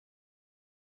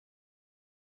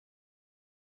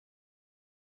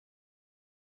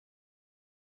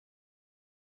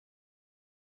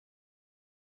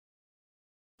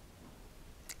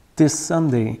This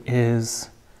Sunday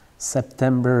is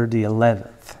September the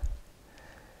 11th.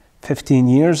 15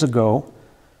 years ago,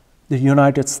 the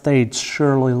United States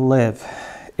surely lived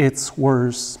its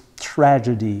worst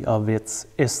tragedy of its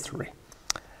history.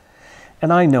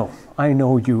 And I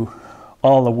know you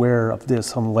all aware of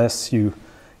this unless you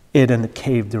hid in a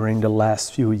cave during the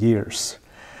last few years.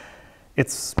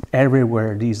 It's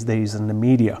everywhere these days in the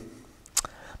media.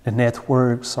 The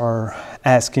networks are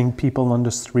asking people on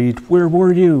the street, where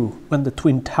were you when the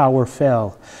Twin Tower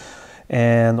fell?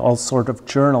 And all sorts of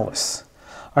journalists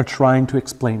are trying to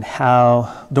explain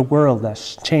how the world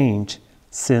has changed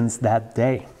since that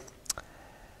day.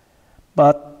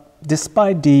 But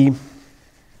despite the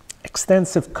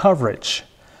extensive coverage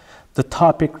the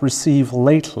topic received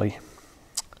lately,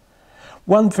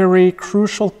 one very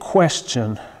crucial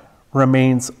question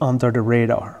remains under the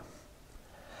radar.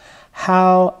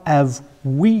 How have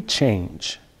we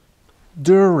changed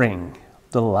during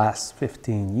the last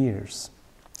 15 years?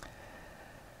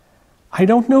 I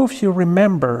don't know if you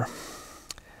remember,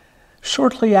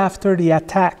 shortly after the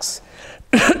attacks,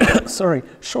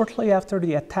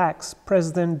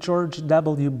 President George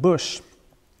W. Bush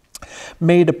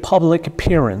made a public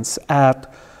appearance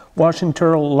at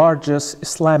Washington's largest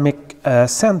Islamic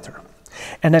center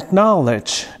and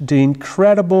acknowledged the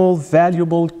incredible,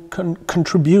 valuable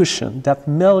contribution that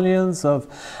millions of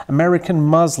American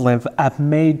Muslims have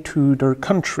made to their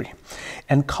country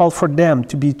and called for them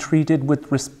to be treated with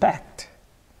respect.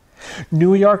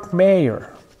 New York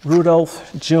Mayor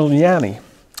Rudolph Giuliani,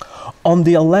 on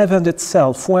the 11th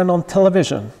itself, went on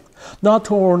television,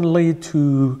 not only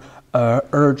to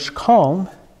urge calm,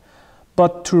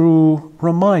 but to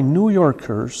remind New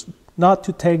Yorkers not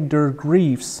to take their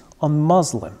griefs on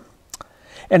Muslim.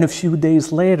 And a few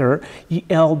days later, he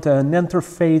held an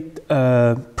interfaith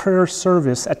prayer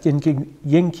service at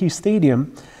Yankee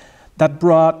Stadium that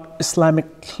brought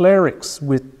Islamic clerics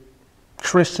with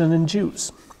Christians and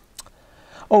Jews.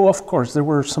 Oh, of course, there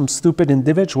were some stupid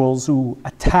individuals who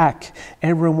attack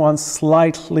everyone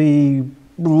slightly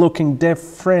looking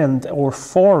different or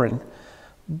foreign.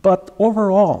 But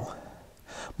overall,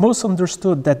 most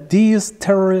understood that these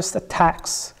terrorist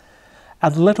attacks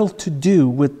had little to do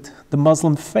with the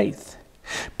Muslim faith.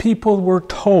 People were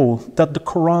told that the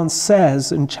Quran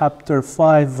says in chapter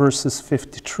 5, verses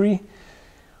 53,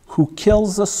 who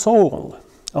kills a soul,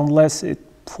 unless it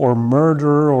for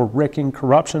murder or wreaking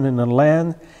corruption in the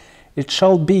land, it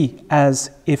shall be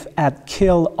as if had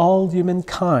killed all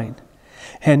humankind.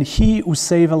 And he who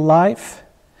save a life,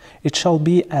 it shall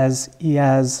be as he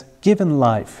has given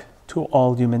life to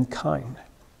all humankind.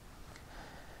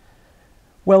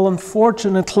 Well,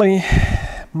 unfortunately,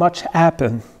 much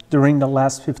happened during the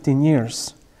last 15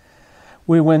 years.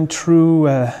 We went through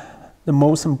the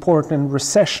most important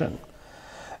recession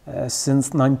since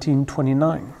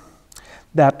 1929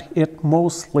 that hit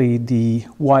mostly the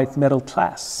white middle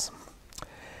class.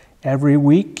 Every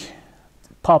week,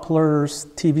 popular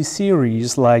TV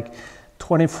series like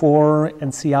 24,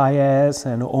 NCIS,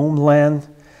 and Homeland,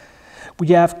 we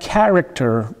have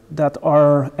characters that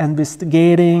are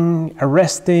investigating,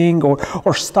 arresting,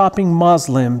 or stopping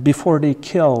Muslims before they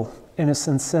kill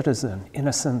innocent citizens,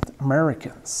 innocent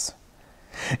Americans.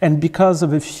 And because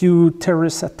of a few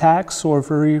terrorist attacks or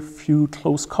very few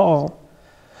close calls,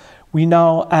 we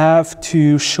now have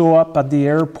to show up at the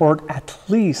airport at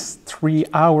least 3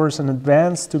 hours in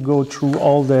advance to go through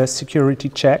all the security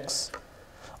checks.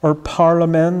 Our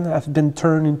parliament has been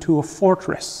turned into a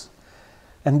fortress,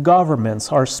 and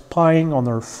governments are spying on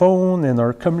our phone and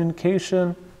our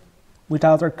communication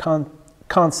without our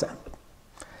consent.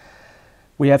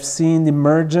 We have seen the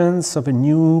emergence of a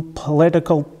new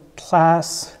political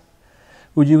class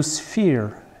who use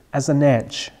fear as an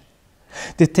edge.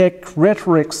 They take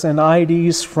rhetorics and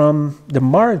ideas from the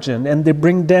margin and they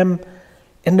bring them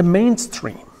in the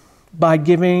mainstream by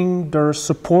giving their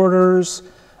supporters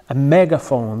a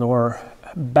megaphone or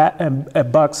a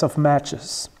box of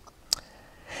matches.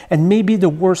 And maybe the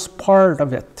worst part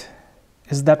of it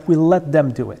is that we let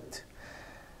them do it,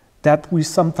 that we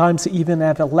sometimes even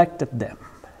have elected them.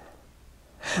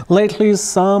 Lately,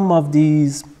 some of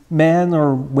these men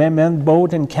or women,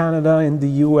 both in Canada and the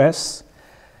US,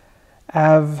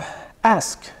 have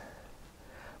asked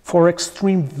for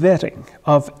extreme vetting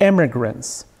of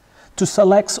immigrants to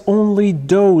select only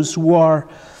those who are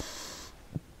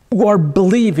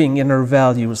believing in our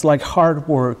values like hard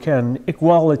work and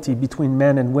equality between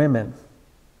men and women,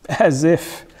 as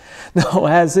if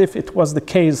it was the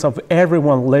case of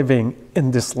everyone living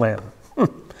in this land.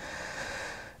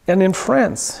 And in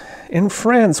France,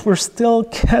 we still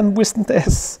can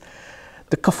witness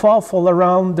the kerfuffle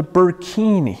around the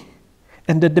burkini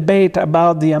and the debate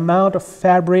about the amount of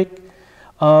fabric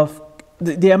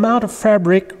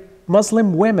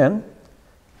Muslim women,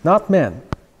 not men,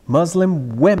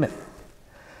 Muslim women,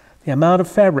 the amount of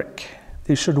fabric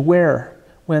they should wear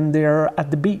when they're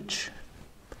at the beach.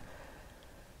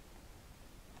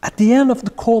 At the end of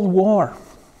the Cold War,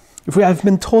 if we have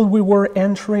been told we were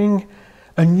entering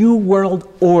a new world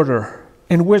order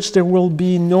in which there will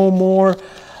be no more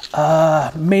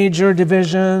major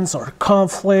divisions or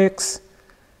conflicts,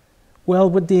 well,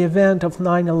 with the event of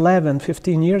 9/11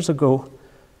 15 years ago,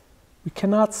 we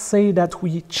cannot say that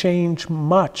we change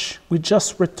much. We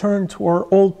just return to our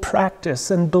old practice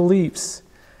and beliefs.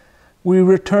 We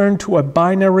return to a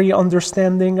binary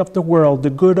understanding of the world,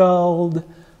 the good old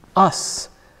us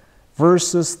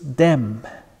versus them.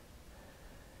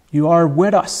 You are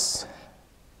with us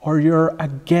or you're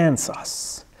against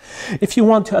us. If you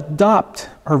want to adopt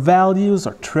our values,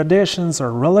 our traditions,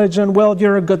 our religion, well,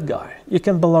 you're a good guy. You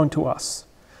can belong to us.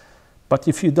 But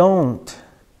if you don't,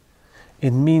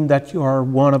 it means that you are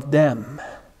one of them.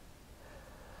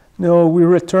 No, we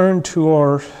return to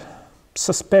our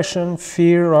suspicion,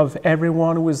 fear of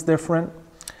everyone who is different.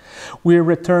 We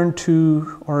return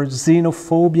to our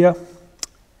xenophobia.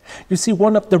 You see,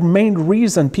 one of the main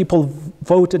reasons people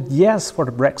voted yes for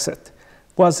the Brexit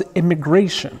was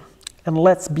immigration. And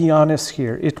let's be honest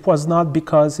here, it was not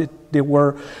because there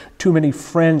were too many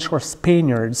French or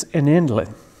Spaniards in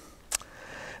England.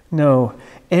 No,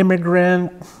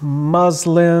 immigrant,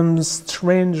 Muslims,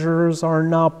 strangers are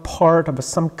now part of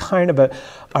some kind of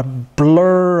a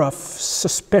blur of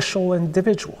suspicious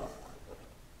individual.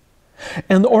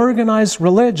 And organized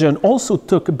religion also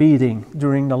took a beating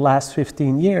during the last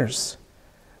 15 years.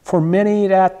 For many,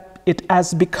 that it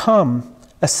has become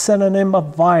a synonym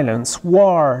of violence,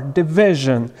 war,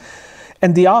 division,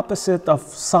 and the opposite of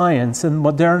science and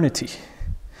modernity.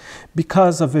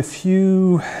 Because of a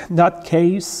few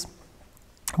nutcases,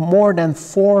 more than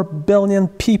 4 billion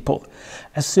people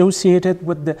associated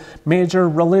with the major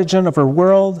religion of our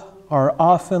world are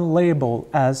often labeled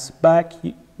as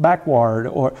backward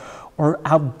or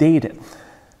outdated.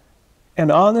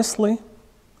 And honestly,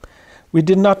 we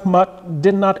did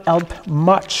not help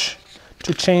much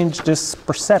to change this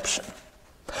perception.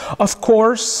 Of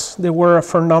course, there were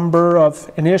a number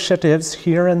of initiatives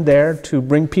here and there to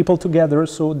bring people together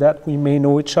so that we may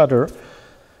know each other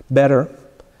better.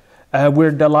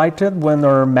 We're delighted when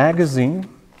our magazine,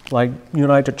 like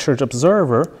United Church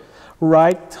Observer,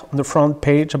 write on the front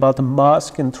page about a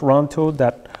mosque in Toronto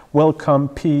that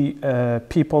welcomed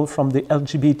people from the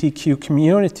LGBTQ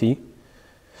community.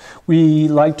 We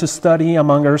like to study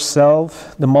among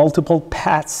ourselves the multiple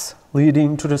paths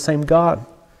leading to the same God.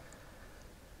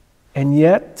 And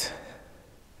yet,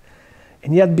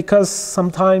 because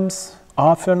sometimes,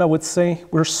 often I would say,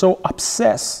 we're so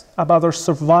obsessed about our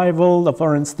survival of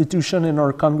our institution and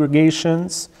our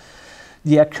congregations,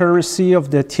 the accuracy of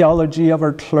the theology of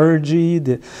our clergy,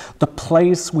 the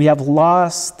place we have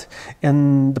lost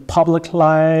in the public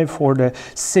life or the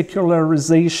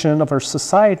secularization of our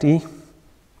society,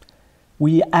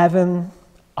 we haven't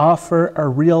offered a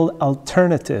real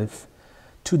alternative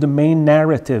to the main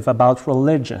narrative about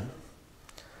religion.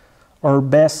 Our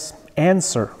best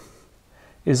answer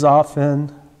is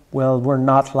often, well, we're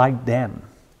not like them.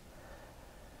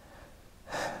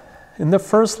 In the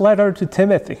first letter to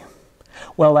Timothy,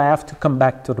 well, I have to come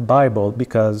back to the Bible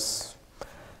because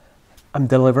I'm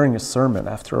delivering a sermon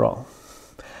after all.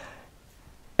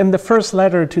 In the first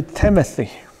letter to Timothy,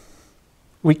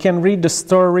 we can read the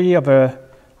story of a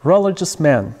religious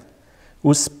man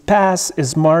whose past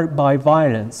is marked by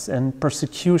violence and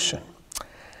persecution.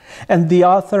 And the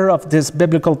author of this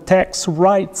biblical text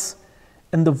writes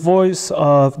in the voice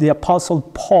of the Apostle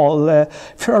Paul, a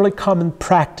fairly common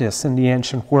practice in the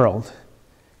ancient world.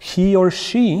 He or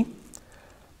she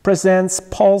presents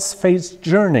Paul's faith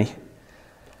journey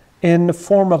in the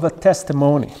form of a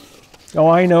testimony. Oh,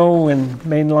 I know in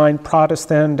mainline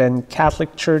Protestant and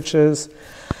Catholic churches,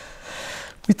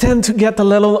 we tend to get a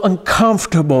little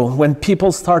uncomfortable when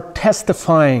people start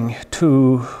testifying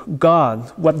to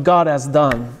God, what God has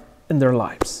done in their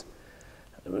lives.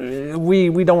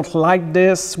 We don't like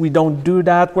this, we don't do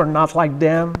that, we're not like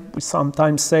them, we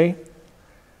sometimes say.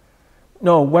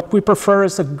 No, what we prefer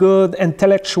is a good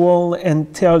intellectual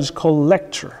and theological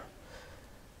lecture.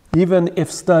 Even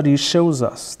if study shows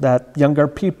us that younger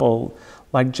people,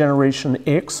 like Generation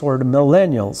X or the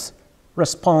millennials,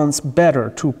 responds better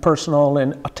to personal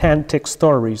and authentic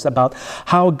stories about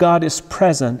how God is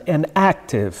present and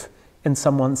active in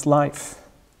someone's life.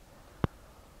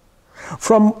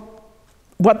 From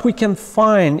what we can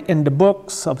find in the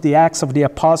books of the Acts of the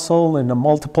Apostle and the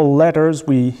multiple letters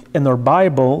in our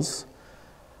Bibles,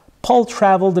 Paul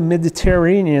traveled the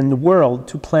Mediterranean world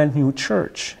to plant new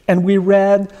church. And we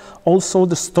read also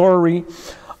the story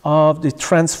of his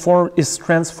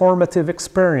transformative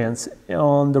experience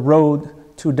on the road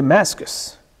to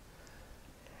Damascus.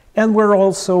 And we're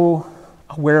also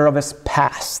aware of his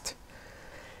past,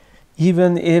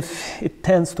 even if it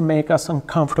tends to make us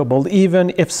uncomfortable,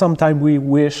 even if sometimes we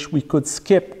wish we could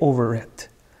skip over it.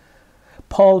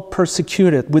 Paul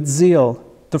persecuted with zeal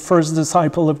the first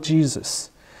disciple of Jesus.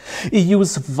 He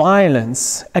used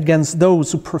violence against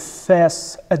those who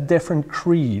profess a different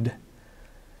creed.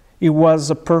 He was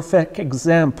a perfect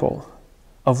example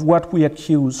of what we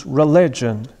accuse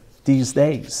religion these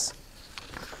days.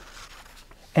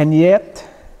 And yet,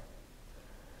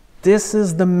 this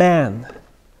is the man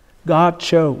God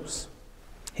chose,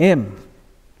 him.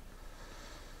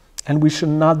 And we should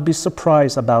not be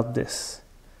surprised about this.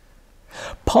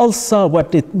 Paul saw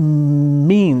what it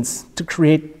means to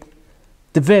create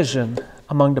division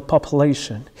among the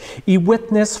population. He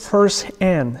witnessed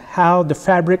firsthand how the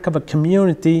fabric of a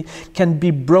community can be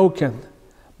broken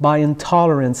by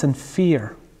intolerance and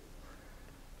fear.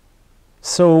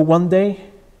 So one day,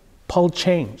 Paul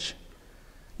changed.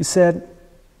 He said,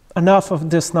 enough of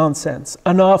this nonsense,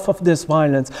 enough of this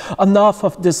violence, enough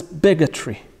of this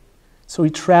bigotry. So he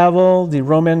traveled the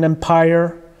Roman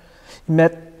Empire. He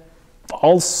met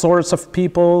all sorts of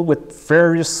people with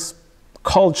various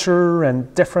culture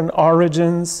and different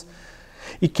origins.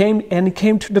 He came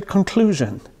to the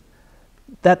conclusion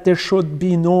that there should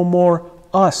be no more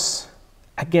us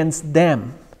against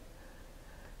them.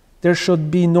 There should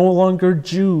be no longer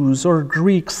Jews or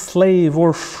Greeks, slave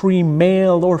or free,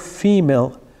 male or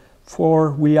female,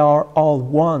 for we are all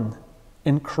one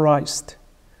in Christ.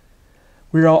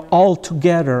 We are all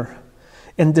together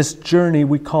in this journey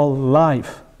we call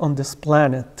life on this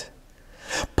planet.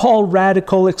 Paul's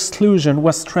radical exclusion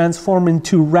was transformed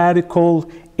into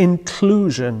radical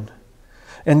inclusion.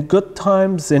 In good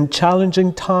times, in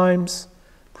challenging times,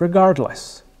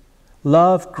 regardless,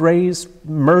 love, grace,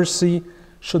 mercy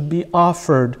should be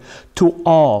offered to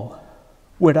all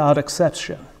without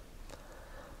exception.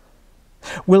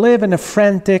 We live in a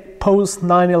frantic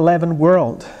post-9/11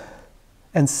 world,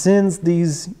 and since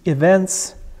these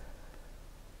events,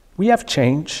 we have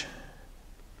changed,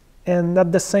 and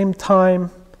at the same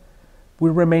time, we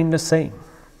remain the same.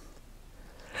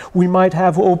 We might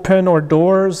have opened our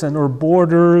doors and our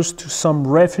borders to some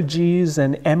refugees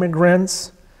and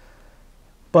immigrants,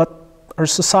 but our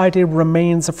society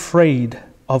remains afraid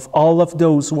of all of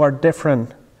those who are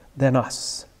different than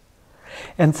us.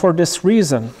 And for this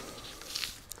reason,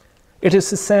 it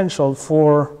is essential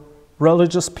for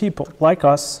religious people like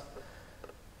us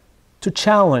to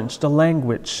challenge the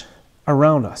language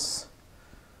around us.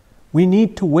 We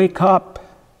need to wake up.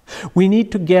 We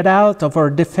need to get out of our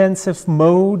defensive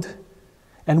mode,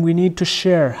 and we need to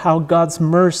share how God's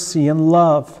mercy and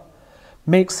love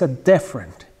makes a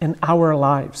difference in our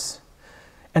lives.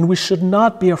 And we should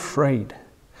not be afraid,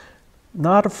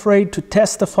 not afraid to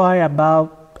testify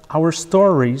about our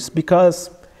stories because,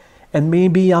 and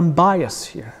maybe I'm biased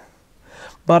here,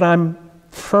 but I'm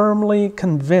firmly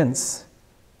convinced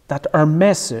that our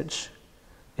message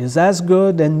is as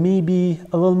good and maybe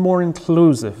a little more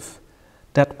inclusive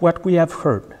than what we have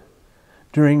heard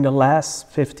during the last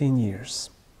 15 years.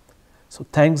 So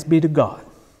thanks be to God,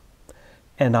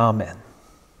 and amen.